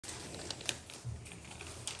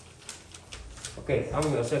Okay,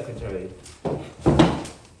 I'm your secretary.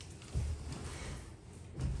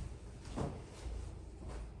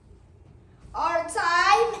 Our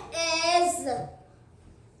time is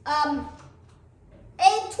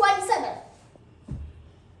 8:27.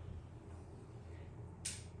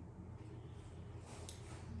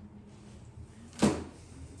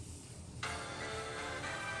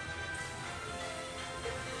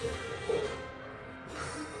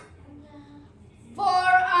 For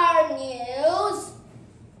our news,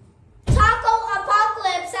 Taco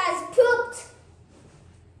Apocalypse has pooped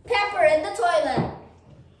pepper in the toilet.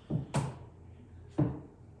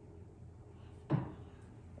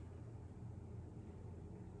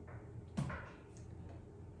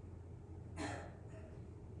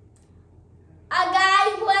 A guy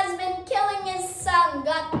who has been killing his son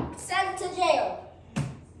got sent to jail.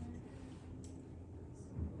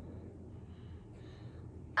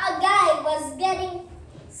 A guy was getting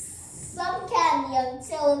some candy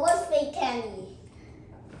until it was fake candy.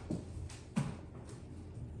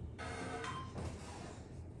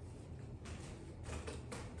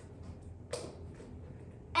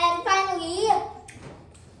 And finally,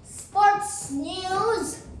 sports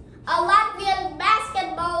news. A Latvian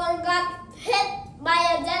basketballer got hit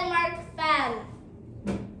by a Denmark fan.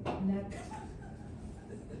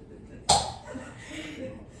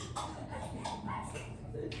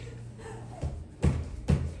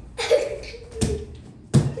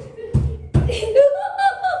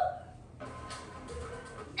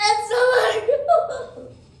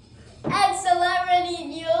 And celebrity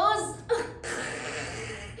news.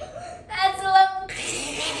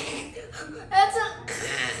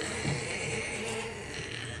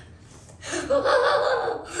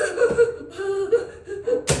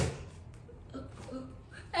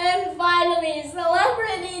 And finally,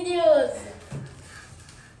 celebrity news.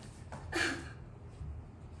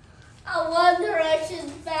 A One Direction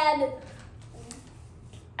fan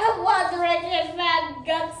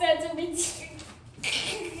got sent to be.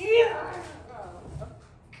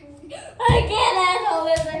 I can't handle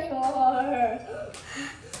this anymore.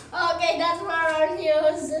 Okay, that's for our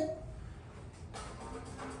news.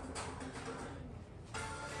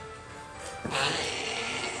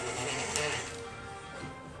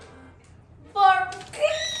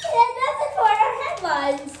 And that's it for our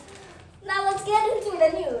headlines. Now let's get into the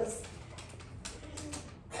news.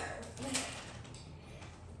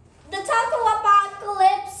 The Taco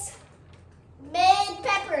Apocalypse made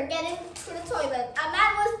pepper get into the toilet. A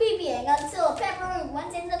man was peeing until a pepper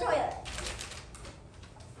went in the toilet.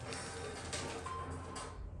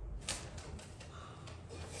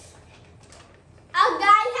 A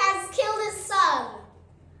guy has killed his son.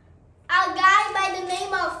 A guy by the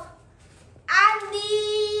name of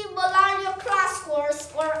Andy Bolario class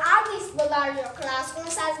course or Andy's Bolario class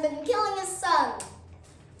course has been killing his son.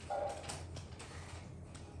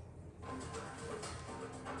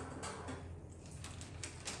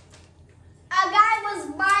 A guy was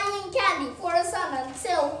buying candy for his son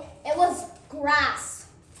until it was grass.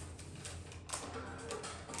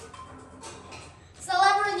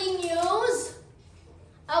 Celebrity news.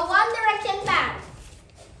 A One Direction fan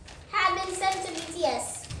had been sent to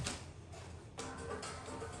BTS.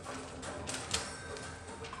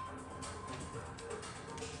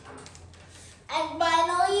 And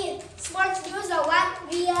finally, sports news, a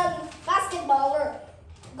Latvian basketballer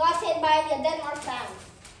got hit by a Denmark fan.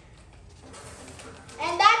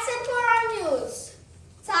 And that's it for our news.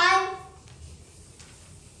 Time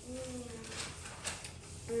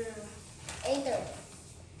 8:30.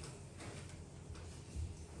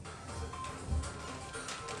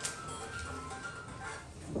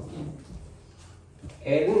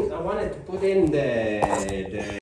 Aidan, I wanted to put in the